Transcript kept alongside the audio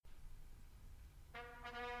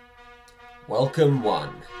Welcome one.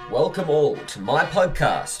 Welcome all to my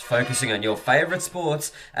podcast focusing on your favourite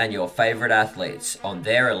sports and your favourite athletes on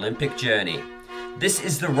their Olympic journey. This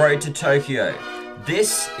is the road to Tokyo.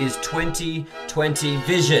 This is 2020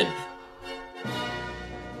 Vision.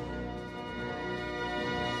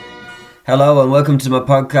 Hello and welcome to my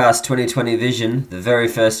podcast 2020 Vision, the very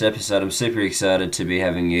first episode. I'm super excited to be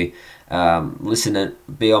having you listen and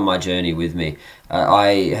be on my journey with me.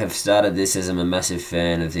 I have started this as I'm a massive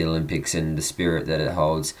fan of the Olympics and the spirit that it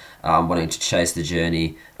holds, wanting to chase the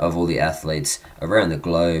journey of all the athletes around the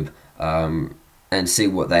globe and see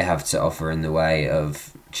what they have to offer in the way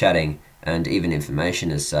of chatting and even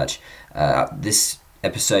information as such. This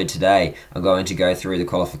episode today, I'm going to go through the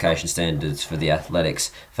qualification standards for the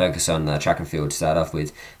athletics, focus on track and field to start off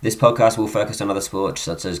with. This podcast will focus on other sports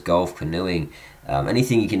such as golf, canoeing,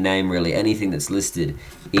 anything you can name really, anything that's listed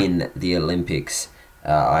in the Olympics.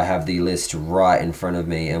 I have the list right in front of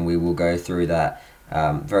me and we will go through that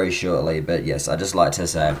very shortly. But yes, I'd just like to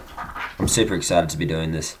say I'm super excited to be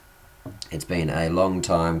doing this. It's been a long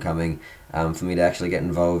time coming for me to actually get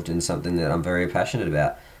involved in something that I'm very passionate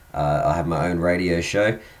about. I have my own radio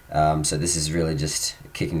show, so this is really just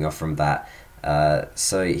kicking off from that.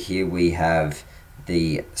 So here we have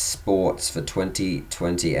the sports for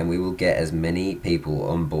 2020, and we will get as many people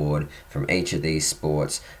on board from each of these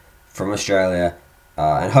sports from Australia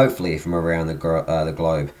and hopefully from around the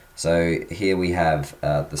globe. So here we have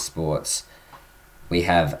the sports. We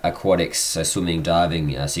have aquatics, so swimming,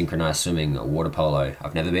 diving, synchronized swimming, water polo.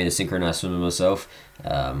 I've never been a synchronized swimmer myself.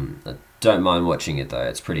 I don't mind watching it though,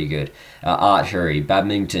 it's pretty good. Archery,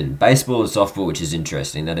 badminton, baseball and softball, which is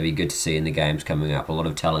interesting. That'd be good to see in the games coming up. A lot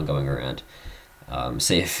of talent going around.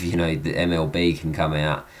 See if the MLB can come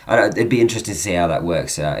out. It'd be interesting to see how that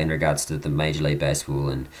works in regards to the Major League Baseball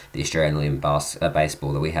and the Australian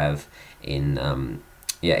baseball that we have in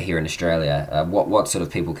here in Australia. What sort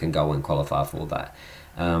of people can go and qualify for that?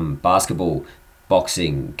 Basketball,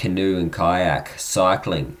 boxing, canoe and kayak,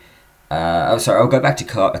 cycling. I'll go back to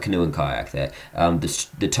canoe and kayak there.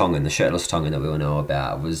 The Tongan, the shirtless Tongan that we all know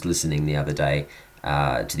about. I was listening the other day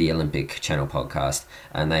to the Olympic Channel podcast,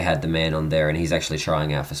 and they had the man on there, and he's actually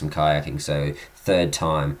trying out for some kayaking. So third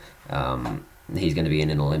time he's going to be in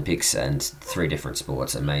an Olympics and 3 different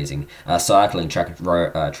sports. Amazing. Cycling, track,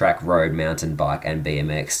 road, mountain bike, and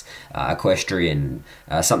BMX. Equestrian,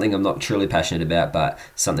 something I'm not truly passionate about, but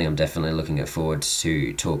something I'm definitely looking forward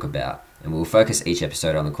to talk about. And we'll focus each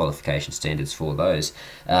episode on the qualification standards for those.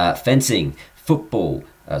 Fencing, football,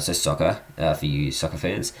 so soccer, for you soccer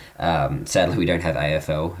fans. Sadly, we don't have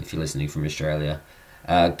AFL if you're listening from Australia.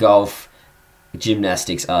 Golf,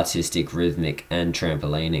 gymnastics, artistic, rhythmic, and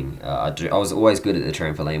trampolining. I was always good at the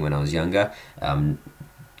trampoline when I was younger.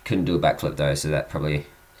 Couldn't do a backflip though, so that probably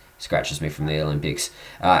scratches me from the Olympics.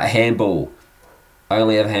 Handball.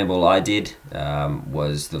 Only ever handball I did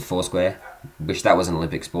was the foursquare. Wish that was an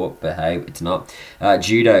Olympic sport, but hey, it's not.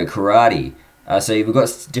 Judo, karate. So we've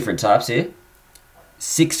got different types here.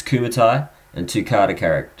 6 kumite and 2 kata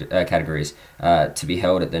categories to be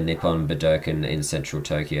held at the Nippon Budokan in central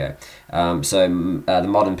Tokyo. The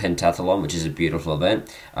modern pentathlon, which is a beautiful event.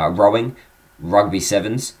 Rowing, rugby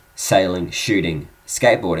sevens, sailing, shooting,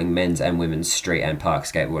 skateboarding, men's and women's street and park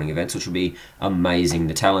skateboarding events, which will be amazing.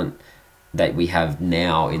 The talent that we have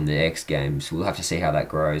now in the X Games, we'll have to see how that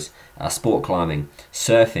grows. Sport climbing,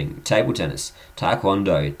 surfing, table tennis,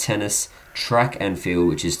 taekwondo, tennis, track and field,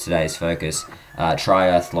 which is today's focus,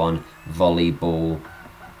 triathlon, volleyball,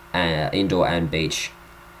 indoor and beach,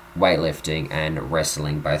 weightlifting and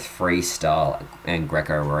wrestling, both freestyle and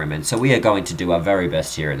Greco-Roman. So we are going to do our very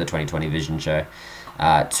best here at the 2020 Vision Show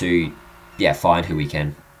to find who we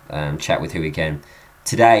can, chat with who we can.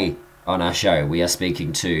 Today on our show, we are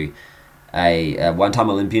speaking to a one-time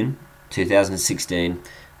Olympian, 2016,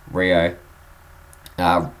 Rio,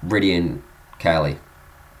 Rydian Kalle.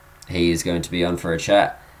 He is going to be on for a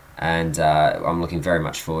chat, and I'm looking very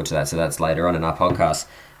much forward to that. So that's later on in our podcast.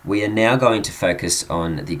 We are now going to focus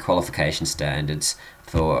on the qualification standards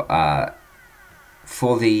for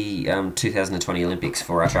the 2020 Olympics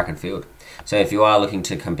for our track and field. So if you are looking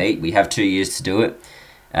to compete, we have 2 years to do it.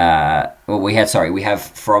 We have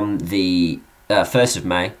from the 1st of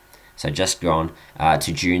May, so just gone,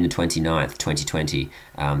 to June the 29th, 2020.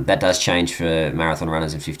 That does change for marathon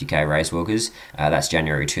runners and 50k race walkers. That's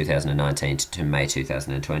January 2019 to May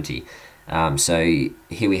 2020. So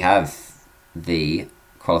here we have the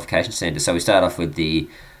qualification standards. So we start off with the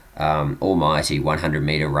almighty 100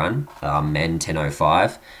 meter run, men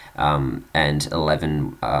 10:05, and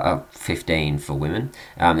 11:15 for women.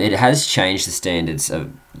 It has changed the standards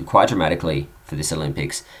quite dramatically for this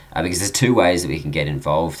Olympics, because there's two ways that we can get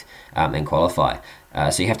involved and qualify.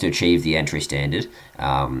 So you have to achieve the entry standard.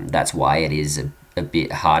 That's why it is a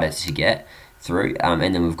bit harder to get through.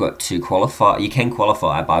 And then we've got to qualify. You can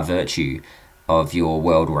qualify by virtue of your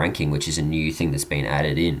world ranking, which is a new thing that's been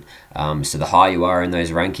added in. So the higher you are in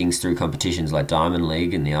those rankings through competitions like Diamond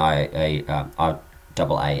League and the IAAF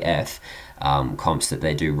comps that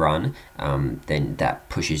they do run, then that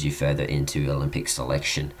pushes you further into Olympic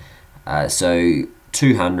selection. So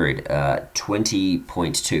 200,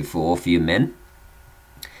 20.24 for your men,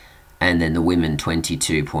 and then the women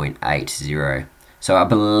 22.80. So I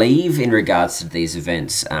believe in regards to these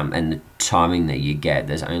events and the timing that you get,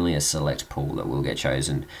 there's only a select pool that will get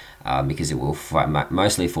chosen because it will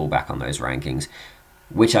mostly fall back on those rankings,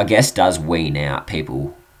 which I guess does wean out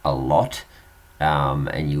people a lot,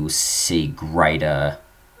 and you'll see greater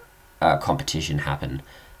competition happen.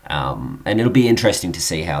 And it'll be interesting to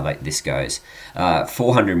see how this goes.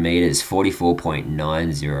 400 meters,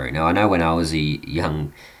 44.90. Now, I know when I was a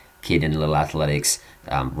young kid in little athletics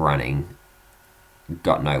running,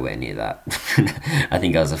 got nowhere near that. I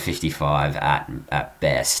think I was a 55 at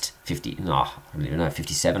best. 50, no, I don't know,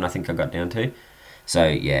 57 I think I got down to. So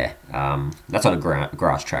yeah, that's on a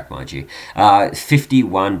grass track, mind you.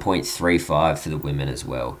 51.35 for the women as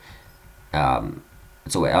well. I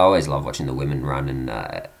always love watching the women run, and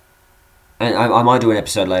I might do an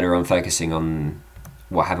episode later on focusing on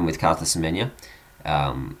what happened with Caster Semenya,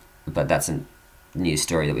 but that's a news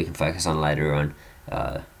story that we can focus on later on.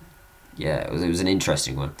 Yeah, it was an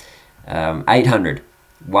interesting one. 800,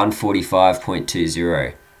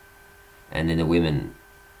 145.20, and then the women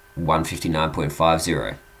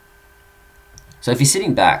 159.50. So if you're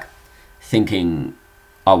sitting back thinking,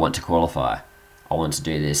 I want to qualify, I want to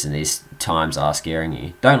do this, and these times are scaring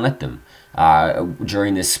you, don't let them.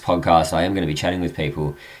 During this podcast, I am going to be chatting with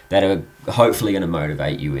people that are hopefully going to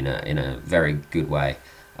motivate you in a very good way.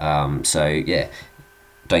 So yeah,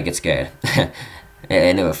 don't get scared.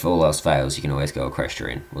 And if all else fails, you can always go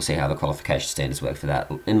equestrian. We'll see how the qualification standards work for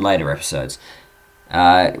that in later episodes.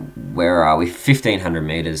 Where are we? 1500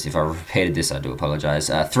 meters. If I repeated this, I do apologize.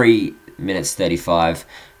 3 minutes 35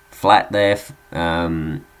 flat there,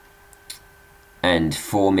 and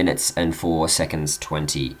 4 minutes and 4 seconds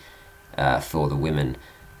 20 for the women.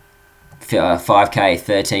 5k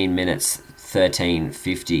 13 minutes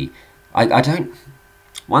 13:50. I don't.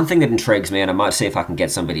 One thing that intrigues me, and I might see if I can get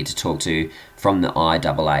somebody to talk to from the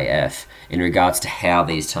IAAF in regards to how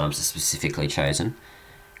these times are specifically chosen,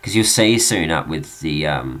 because you'll see soon up with the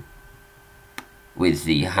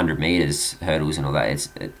 100 meters hurdles and all that, it's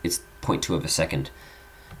 0.2 of a second.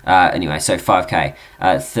 Anyway, so 5k,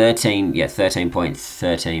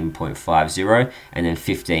 13.50, and then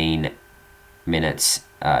 15 minutes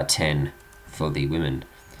 10 for the women.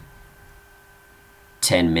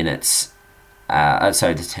 10 minutes.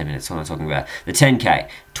 Sorry, the 10 minutes, what am I talking about? The 10k,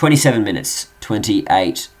 27 minutes,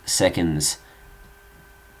 28 seconds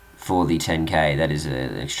for the 10k. That is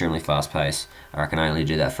an extremely fast pace. I reckon I only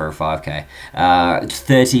do that for a 5k.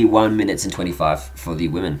 31 minutes and 25 for the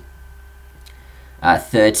women.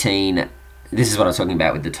 13, this is what I was talking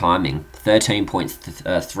about with the timing.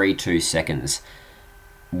 13.32 seconds,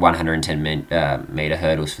 110 meter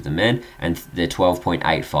hurdles for the men, and the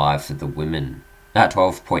 12.85 for the women.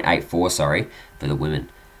 12.84, sorry, for the women.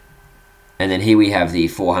 And then here we have the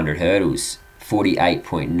 400 hurdles,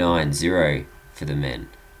 48.90 for the men,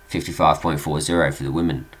 55.40 for the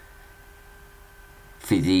women.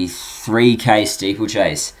 For the 3k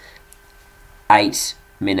steeplechase, 8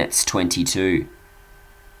 minutes 22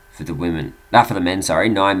 for the women. For the men, sorry,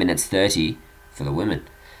 9 minutes 30 for the women.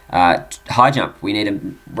 High jump, we need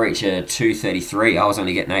to reach a 233. I was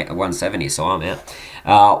only getting a 170, so I'm out.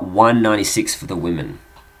 196 for the women.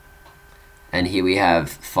 And here we have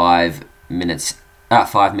 5 meters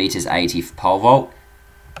 80 for pole vault,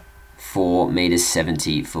 4 meters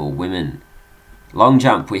 70 for women. Long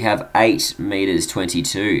jump, we have 8 meters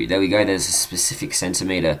 22. There we go. There's a specific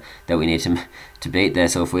centimeter that we need to beat there.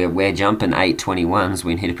 So if we're jumping 8.21s,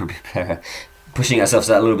 we need to prepare, pushing ourselves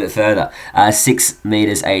out a little bit further. 6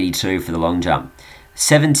 meters 82 for the long jump.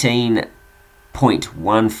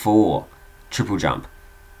 17.14 triple jump.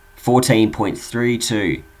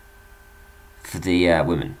 14.32 for the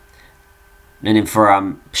women. And then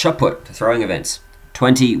for shot put, for throwing events,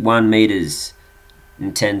 21 meters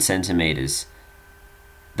and 10 centimeters.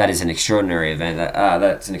 That is an extraordinary event.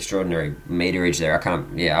 That's an extraordinary meterage there.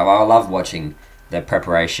 I love watching the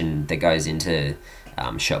preparation that goes into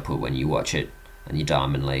shot put when you watch it and your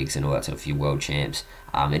diamond leagues and all that sort of, your world champs.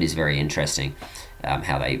 It is very interesting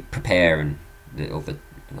how they prepare and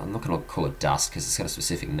I'm not going to call it dust because it's got a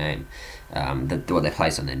specific name. what they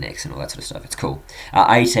place on their necks and all that sort of stuff. It's cool.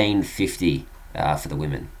 1850 for the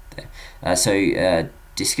women.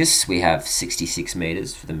 Discus, we have 66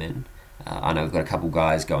 metres for the men. I know we've got a couple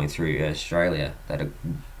guys going through Australia that are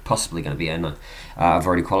possibly going to be in. I've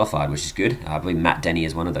already qualified, which is good. I believe Matt Denny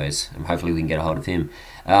is one of those, and hopefully we can get a hold of him.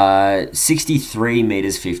 63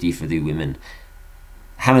 metres 50 for the women.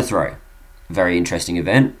 Hammer throw, very interesting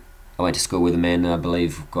event. I went to school with a man that I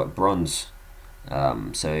believe got bronze.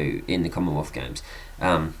 In the Commonwealth Games.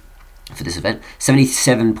 For this event,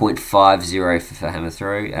 77.50 for hammer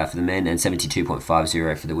throw for the men, and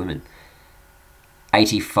 72.50 for the women.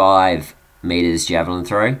 85 metres javelin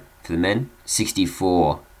throw for the men,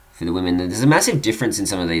 64 for the women. There's a massive difference in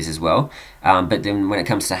some of these as well, but then when it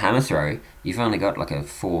comes to hammer throw, you've only got like a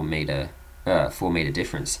 4 metre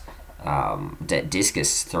difference.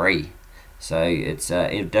 Discus 3, so it's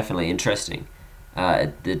definitely interesting.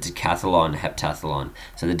 The decathlon, heptathlon.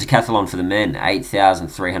 So the decathlon for the men,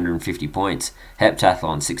 8,350 points.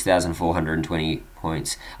 Heptathlon, 6,420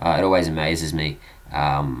 points. It always amazes me.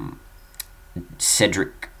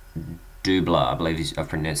 Cedric Dubler, I believe I've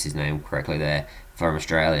pronounced his name correctly there, from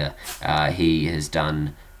Australia. He has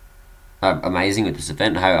done amazing with this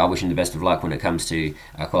event. I wish him the best of luck when it comes to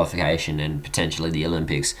qualification and potentially the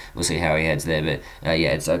Olympics. We'll see how he heads there, but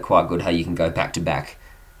it's quite good how you can go back to back.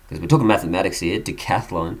 Because we're talking mathematics here,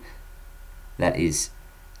 decathlon, that is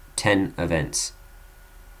 10 events.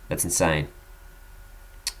 That's insane.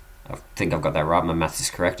 I think I've got that right. My maths is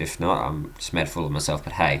correct. If not, I'm just made a fool of myself.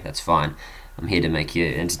 But hey, that's fine. I'm here to make you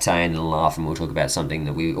entertain and laugh, and we'll talk about something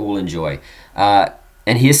that we all enjoy. And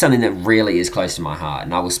here's something that really is close to my heart,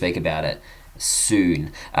 and I will speak about it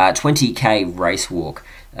soon. 20k race walk,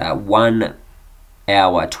 1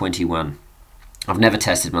 hour 21. I've never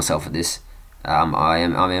tested myself at this. I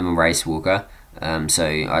am a race walker, so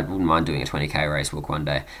I wouldn't mind doing a 20k race walk one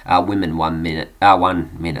day. Women 1 minute. I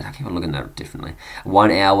keep on looking at that differently.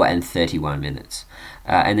 1 hour and 31 minutes.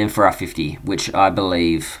 And then for our 50, which I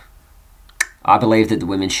believe that the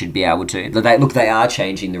women should be able to. They are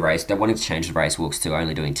changing the race. They're wanting to change the race walks to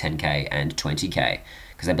only doing 10k and 20k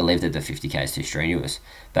because they believe that the 50k is too strenuous.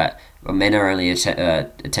 But men are only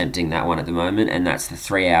attempting that one at the moment, and that's the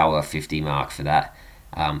 3 hour 50 mark for that.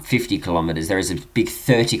 50 kilometres. There is a big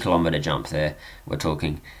 30 kilometre jump there. We're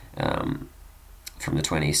talking from the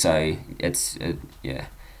 20. So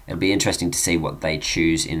it'll be interesting to see what they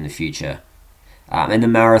choose in the future. And the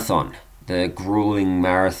marathon, the grueling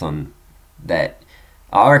marathon, that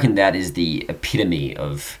I reckon that is the epitome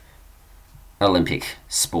of Olympic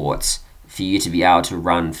sports. For you to be able to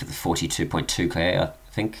run for the 42.2k, I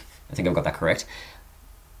think I've got that correct.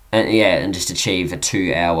 And just achieve a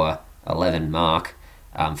 2 hour 11 mark.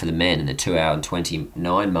 For the men and the 2 hour and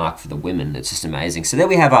 29 mark for the women. It's just amazing. So there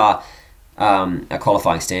we have our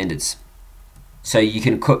qualifying standards. So you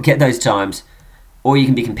can get those times, or you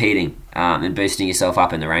can be competing and boosting yourself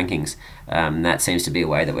up in the rankings. That seems to be a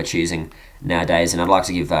way that we're choosing nowadays. And I'd like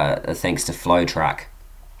to give a thanks to FlowTrack,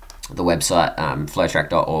 the website,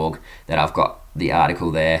 flowtrack.org, that I've got the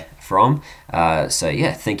article there from.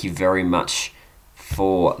 Thank you very much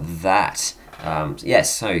for that.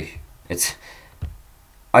 So it's...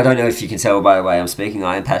 I don't know if you can tell by the way I'm speaking,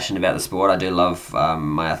 I am passionate about the sport. I do love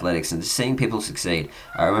my athletics and just seeing people succeed.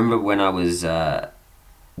 I remember when I was in,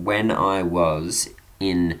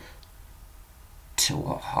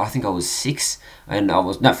 I think I was 6, and I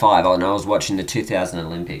was 5, and I was watching the 2000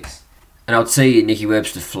 Olympics. And I would see Nikki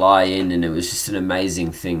Webster fly in, and it was just an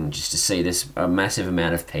amazing thing just to see a massive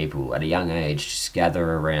amount of people at a young age just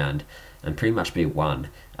gather around and pretty much be one.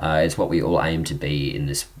 It's what we all aim to be in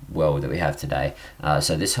this world that we have today.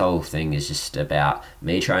 So this whole thing is just about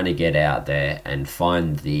me trying to get out there and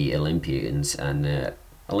find the Olympians and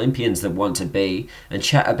Olympians that want to be, and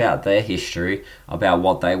chat about their history, about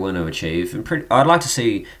what they want to achieve. And I'd like to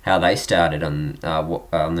see how they started on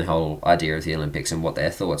the whole idea of the Olympics and what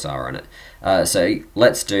their thoughts are on it. So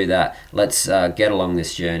let's do that. Let's get along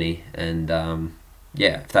this journey, and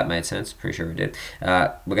if that made sense, pretty sure it did.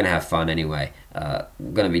 We're going to have fun anyway. We're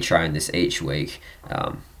going to be trying this each week.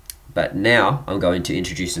 But now I'm going to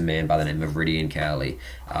introduce a man by the name of Rydian Cowley,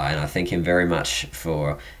 and I thank him very much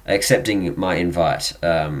for accepting my invite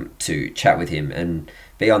to chat with him and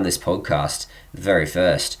be on this podcast the very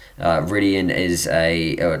first. Rydian is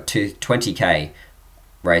a 20k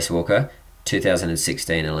race walker,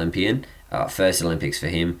 2016 Olympian, first Olympics for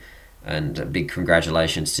him, and a big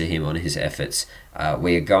congratulations to him on his efforts.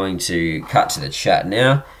 We are going to cut to the chat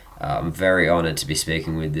now. I'm very honoured to be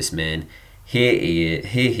speaking with this man. Here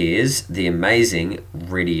he is, the amazing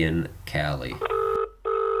Rydian Cowley.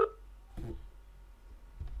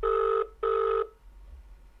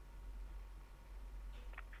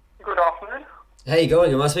 How you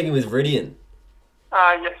going? Am I speaking with Viridian?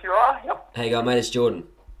 Yes, you are. Yep. Hey, guy, mate, it's Jordan.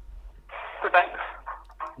 Good, thanks.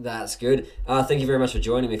 That's good. Thank you very much for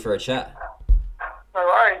joining me for a chat. No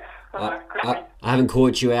worries. I, Good to I, I haven't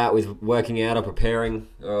caught you out with working out or preparing,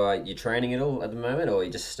 or you training at all at the moment, or you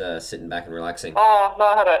just sitting back and relaxing? Oh, no,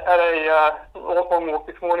 I had a long walk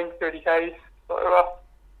this morning, 30 k's. So,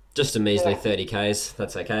 Just a measly yeah, 30Ks.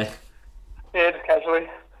 That's okay. yeah, just casually.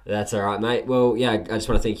 That's all right, mate. Well, yeah, I just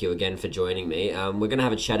want to thank you again for joining me. We're going to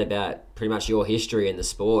have a chat about pretty much your history in the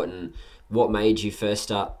sport and what made you first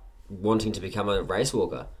start wanting to become a race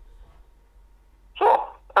walker. Sure.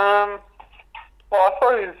 Well, I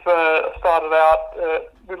suppose I started out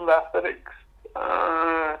little athletics,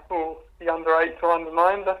 or the under eights or under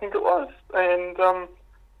nines, I think it was, and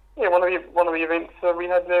yeah, one of the events we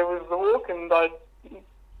had there was the walk, and I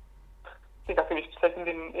think I finished second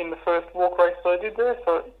in the first walk race that I did there,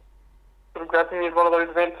 so it sort of grabbed me as one of those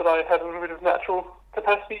events that I had a little bit of natural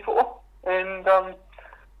capacity for, and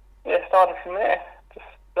yeah, started from there. Just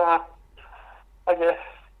I guess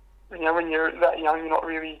when you're that young, you're not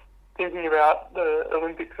really thinking about the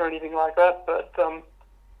Olympics or anything like that, but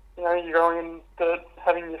you're going and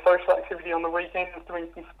having your social activity on the weekends, doing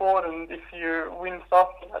some sport, and if you win stuff,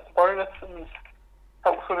 that's a bonus and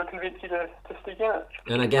helps sort of convince you to stick in it.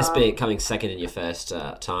 And I guess coming second in your first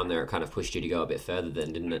time there, it kind of pushed you to go a bit further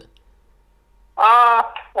then, didn't it? Well,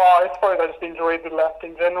 I suppose I just enjoyed the lap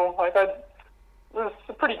in general. Like I was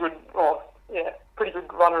a pretty good, pretty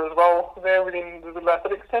good runner as well there within the little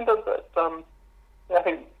athletics centre, but yeah, I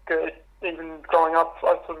think even growing up,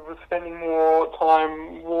 I sort of was spending more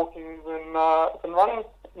time walking than running.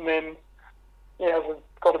 And then, yeah, as I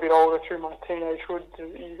got a bit older through my teenagehood,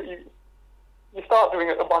 you start doing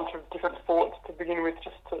a bunch of different sports to begin with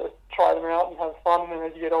just to try them out and have fun. And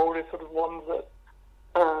as you get older, sort of ones that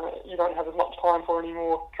you don't have as much time for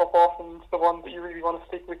anymore drop off, and the ones that you really want to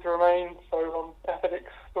stick with remain. So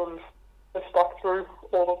athletics sort of has stuck through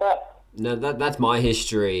all of that. No, that's my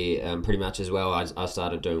history pretty much as well. I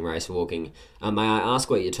started doing race walking. May I ask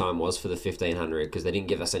what your time was for the 1500? Because they didn't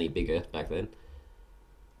give us any bigger back then.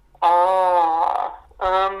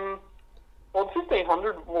 Well, the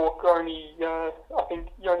 1500 walk only, I think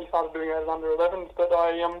you only started doing it at under 11s, but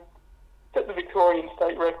I set the Victorian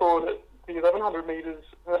state record at the 1100 metres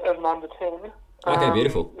as an under 10. Okay,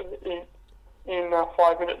 beautiful. In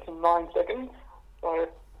 5 minutes and 9 seconds. So,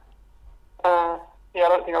 yeah, I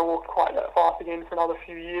don't think I walked quite that fast again for another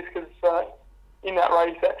few years because in that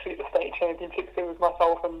race, actually, at the state championships, there was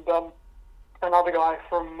myself and another guy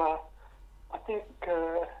from, I think,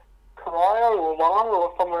 Corio or Lama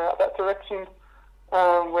or somewhere out that direction,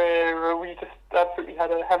 where we just absolutely had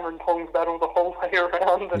a hammer and tongs battle the whole way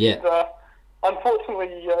around. And, yeah.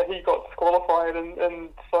 Unfortunately, he got disqualified, and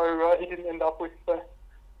so he didn't end up with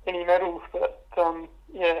any medals. But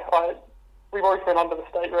yeah, we both went under the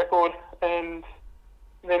state record, and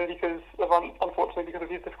then unfortunately because of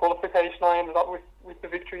his disqualification, I ended up with the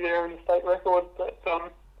victory there in the state record. But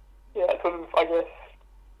yeah, it sort of, I guess,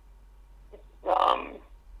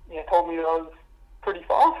 told me that I was pretty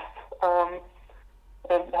fast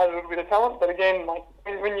and had a little bit of talent. But again, like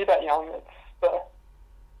when you're that young, it's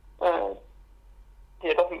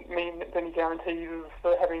it doesn't mean that any guarantees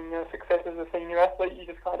of having success as a senior athlete. You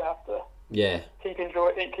just kind of have to keep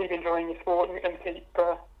enjoying your sport and keep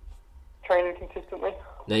training consistently.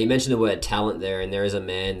 Now, you mentioned the word talent there, and there is a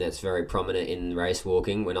man that's very prominent in race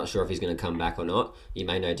walking. We're not sure if he's going to come back or not. You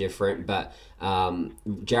may know different, but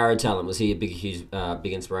Jared Talent, was he a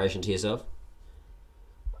big inspiration to yourself?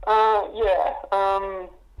 Yeah,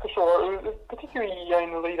 for sure. It was particularly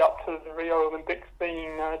in the lead up to the Rio Olympics,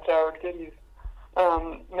 being Jared Getty's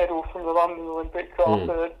medal from the London Olympics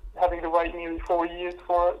after having to wait nearly 4 years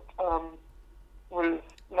for it.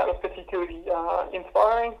 That was particularly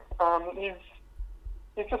inspiring. He's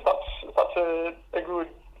just such a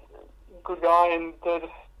good guy and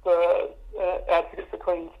just advocate for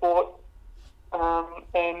clean sport.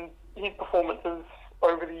 And his performances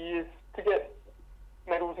over the years to get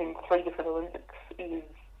medals in 3 different Olympics is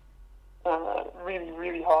really,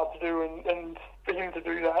 really hard to do. And for him to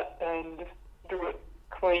do that and do it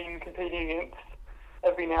clean, competing against,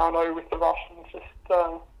 as we now know with the Russians, just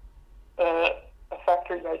a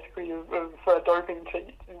factory basically of doping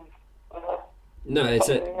cheats. No,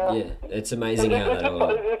 it's amazing how that all...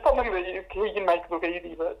 It's something that he can make look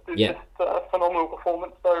easy, but it's just a phenomenal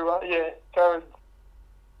performance. So, Jared's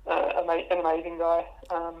an amazing guy.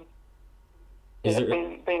 It's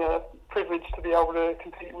been a privilege to be able to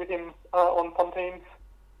compete with him on some teams.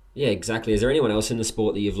 Yeah, exactly. Is there anyone else in the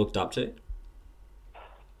sport that you've looked up to?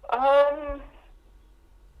 I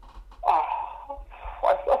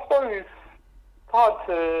suppose hard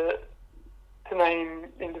to name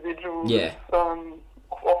individuals. Yeah.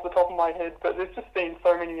 Off the top of my head, but there's just been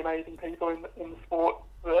so many amazing people in the sport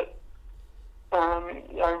that,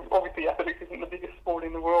 obviously athletics isn't the biggest sport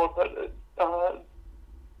in the world, but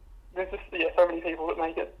there's just so many people that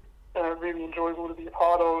make it really enjoyable to be a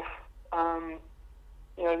part of.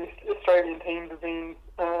 The Australian teams have been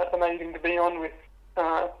amazing to be on with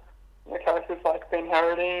characters like Ben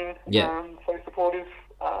Harradine, so supportive.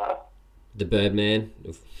 The Birdman.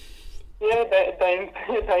 Yeah,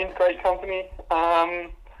 Dane's great company.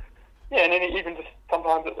 And then even just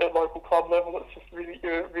sometimes at local club level, it's just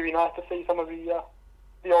really nice to see some of the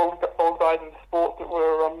old guys in the sport that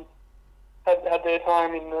were had their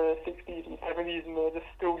time in the 60s and 70s, and they're just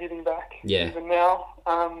still giving back even now.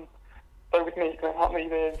 So with me, Glenn Huntley,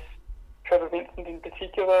 there's Trevor Vincent in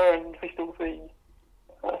particular, and we still see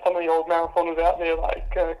some of the old marathoners out there,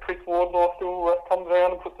 like Chris Wardlaw still comes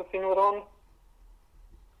around and puts a singlet on.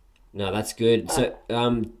 No, that's good. So,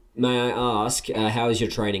 may I ask, how is your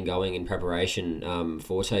training going in preparation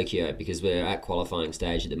for Tokyo? Because we're at qualifying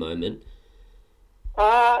stage at the moment.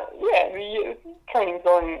 The training's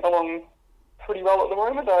going along pretty well at the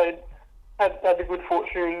moment. I had the good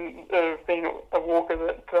fortune of being a walker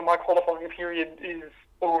that my qualifying period is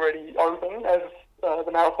already open, as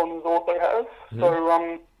the marathoners also have. Mm-hmm. So,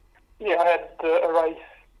 I had a race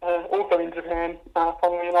also in Japan,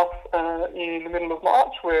 funnily enough, in the middle of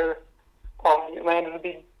March, where I landed a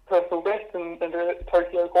big personal best and a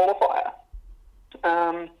Tokyo qualifier.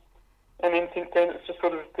 And then since then, it's just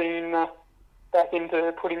sort of been back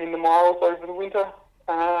into putting in the miles over the winter.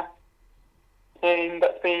 And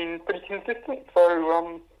that's been pretty consistent,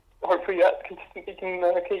 so hopefully that consistency can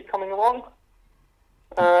keep coming along.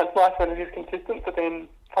 It's nice when it is consistent, but then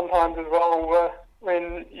sometimes as well,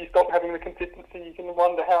 when you stop having the consistency, you can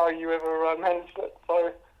wonder how you ever managed it.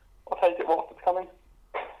 So I'll take it whilst it's coming.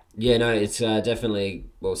 Yeah, no, it's definitely,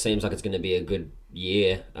 it seems like it's going to be a good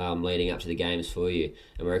year leading up to the games for you,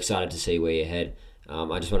 and we're excited to see where you're head.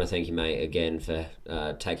 I just want to thank you, mate, again for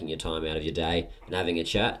taking your time out of your day and having a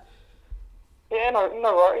chat. Yeah, no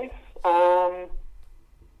worries. I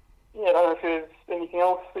don't know if there's anything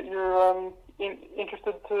else that you're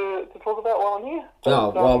interested to talk about while I'm here.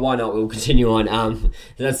 But, well, why not? We'll continue on.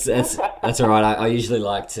 That's all right. I usually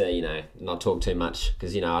like to, not talk too much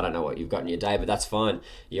because, I don't know what you've got in your day, but that's fine.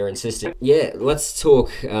 You're insisting. Yeah, let's talk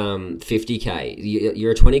 50K.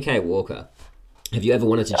 You're a 20K walker. Have you ever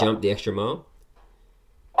wanted to jump the extra mile?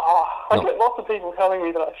 I get lots of people telling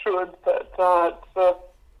me that I should, but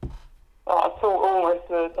it's almost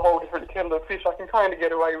a whole different kettle of fish. I can kind of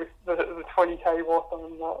get away with the 20K whilst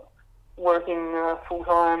I'm working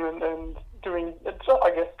full-time and doing,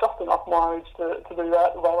 I guess, just enough mileage to do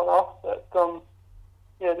that well enough. But,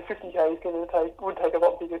 the 50K is would take a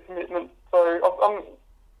lot bigger commitment. So I'm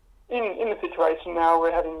in the situation now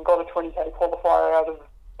where, having got a 20K qualifier out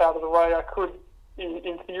of the way, I could,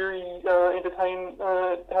 in theory, entertain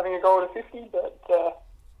having a go at a 50, but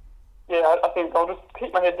I think I'll just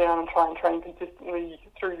keep my head down and try and train consistently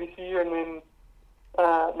through this year, and then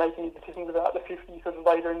make any decisions about the 50 because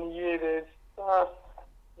later in the year there's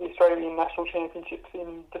the Australian National Championships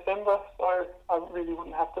in December, so I really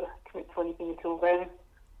wouldn't have to commit to anything until then.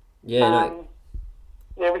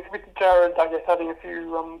 With Jared, I guess, having a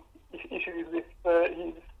few issues with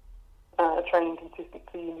his training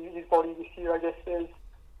consistency in his body this year, I guess there's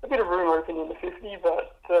a bit of room open in the 50,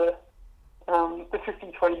 but the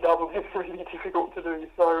 50-20 double is really difficult to do.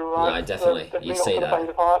 So definitely you see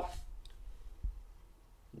that.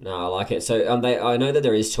 No, I like it. So I know that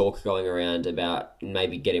there is talk going around about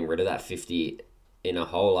maybe getting rid of that 50 in a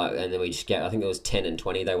whole, and then we just get, I think it was 10 and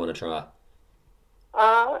 20 they want to try.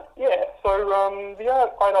 So the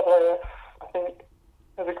IAAF, I think,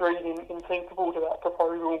 has agreed in principle to that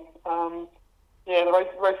proposal. The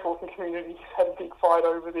race walking community had a big fight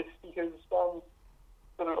over this because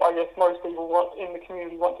I guess most people in the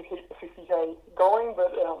community want to keep the 50K going,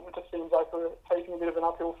 but it just seems like we're facing a bit of an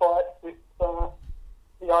uphill fight with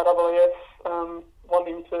the IAAF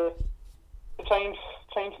wanting to change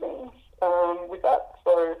things with that.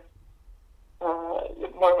 So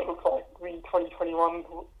at the moment, it looks like the 2021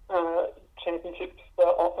 championships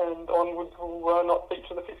and onwards will not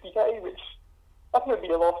feature the 50K, which I think would be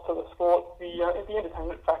a loss to the sport. The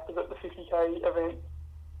entertainment factor that the 50K event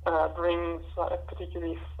brings,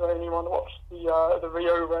 particularly for anyone who watched the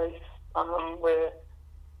Rio race, where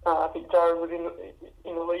I think Jared was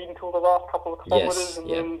in the lead until the last couple of kilometres,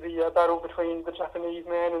 then the battle between the Japanese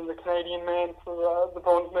man and the Canadian man for the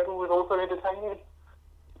bronze medal was also entertaining.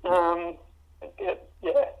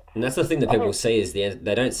 And that's the thing that people see is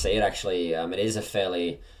they don't see it actually. It is a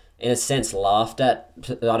fairly in a sense, laughed at.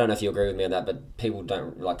 I don't know if you agree with me on that, but people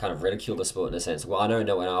don't like kind of ridicule the sport in a sense. Well, I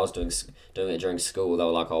know when I was doing it during school, they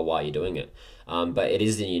were like, "Oh, why are you doing it?" But it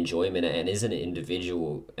is the enjoyment and is an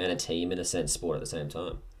individual and a team in a sense sport at the same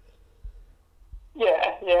time.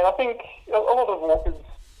 Yeah, and I think a lot of walkers,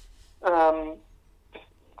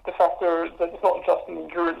 the factor that it's not just an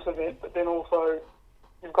endurance event, but then also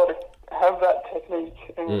you've got to have that technique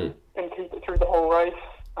and keep it through the whole race,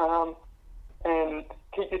 and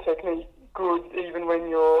keep your technique good even when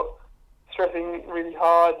you're stressing really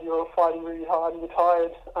hard, you're fighting really hard, and you're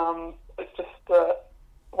tired. It's just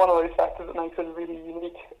one of those factors that makes it a really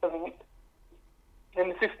unique event.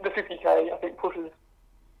 And the 50k, I think, pushes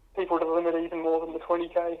people to the limit even more than the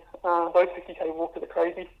 20k. Those 50k walkers are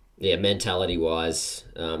crazy. Yeah, mentality-wise,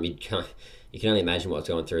 you can only imagine what's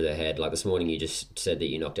going through their head. Like this morning, you just said that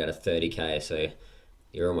you knocked out a 30k, so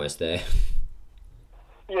you're almost there.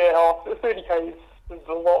 Yeah, 30k is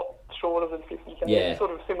a lot shorter than 50k. Yeah. It's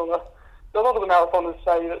sort of similar. A lot of the marathoners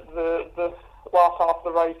say that the last half of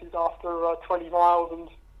the race is after 20 miles, and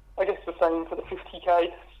I guess the same for the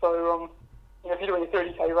 50k. So, if you're doing a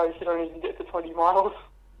 30k race, you don't even get to 20 miles.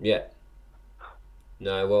 Yeah.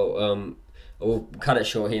 No, well, we'll cut it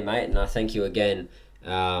short here, mate, and I thank you again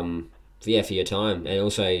for your time. And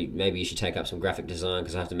also, maybe you should take up some graphic design,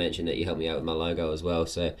 because I have to mention that you helped me out with my logo as well,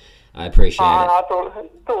 so I appreciate it. I thought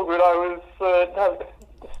good. I was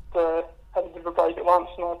had a bit of a break at lunch,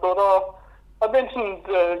 and I thought, I mentioned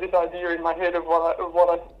this idea in my head of what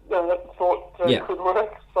I thought could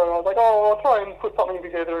work. So I was like, I'll try and put something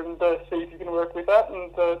together and see if you can work with that,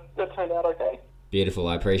 and that turned out okay. Beautiful,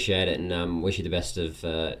 I appreciate it, and wish you the best of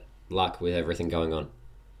luck with everything going on.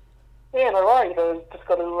 Yeah, no worries. Just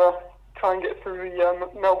got to try and get through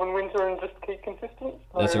the Melbourne winter and just keep consistent.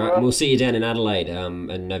 So, that's all right. We'll see you down in Adelaide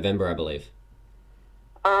in November, I believe.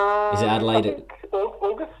 Is it Adelaide? I think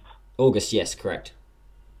August? August, yes, correct.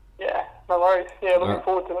 Yeah, no worries. Yeah, looking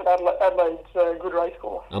forward to it. Adelaide's a good race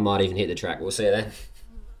course. I might even hit the track. We'll see you then.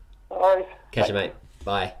 No worries. Catch you, mate.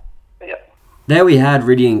 Bye. Yeah. There we had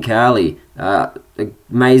Rydian Carley,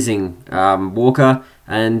 amazing walker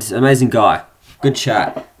and amazing guy. Good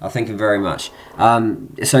chat. I thank him very much.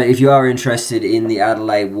 So if you are interested in the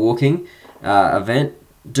Adelaide walking event,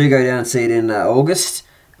 do go down and see it in August.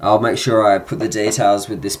 I'll make sure I put the details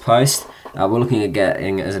with this post. We're looking at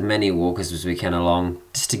getting as many walkers as we can along,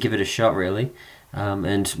 just to give it a shot, really.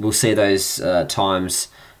 And we'll see those times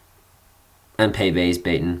and PBs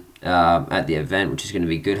beaten at the event, which is going to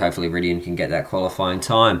be good. Hopefully Rydian can get that qualifying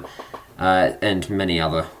time, and many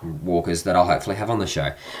other walkers that I'll hopefully have on the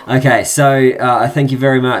show. Okay, so I thank you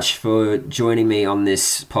very much for joining me on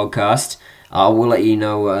this podcast. I will let you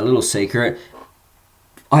know a little secret.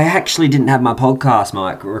 I actually didn't have my podcast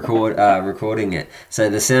mic recording it, so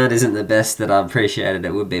the sound isn't the best that I appreciated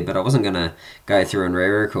it would be, but I wasn't going to go through and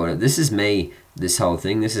re-record it. This is me, this whole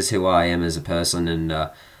thing. This is who I am as a person, and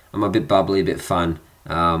I'm a bit bubbly, a bit fun.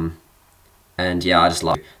 And yeah, I just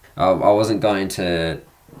love it. I wasn't going to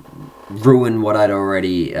ruin what I'd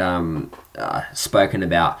already spoken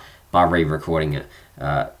about by re-recording it.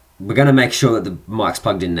 We're going to make sure that the mic's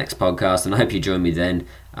plugged in next podcast, and I hope you join me then,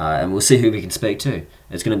 and we'll see who we can speak to.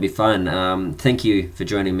 It's going to be fun. Thank you for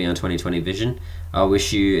joining me on 2020 Vision. I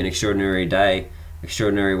wish you an extraordinary day,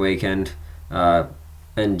 extraordinary weekend,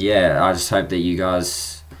 and yeah, I just hope that you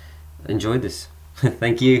guys enjoyed this.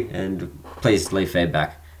 Thank you, and please leave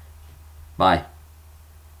feedback. Bye.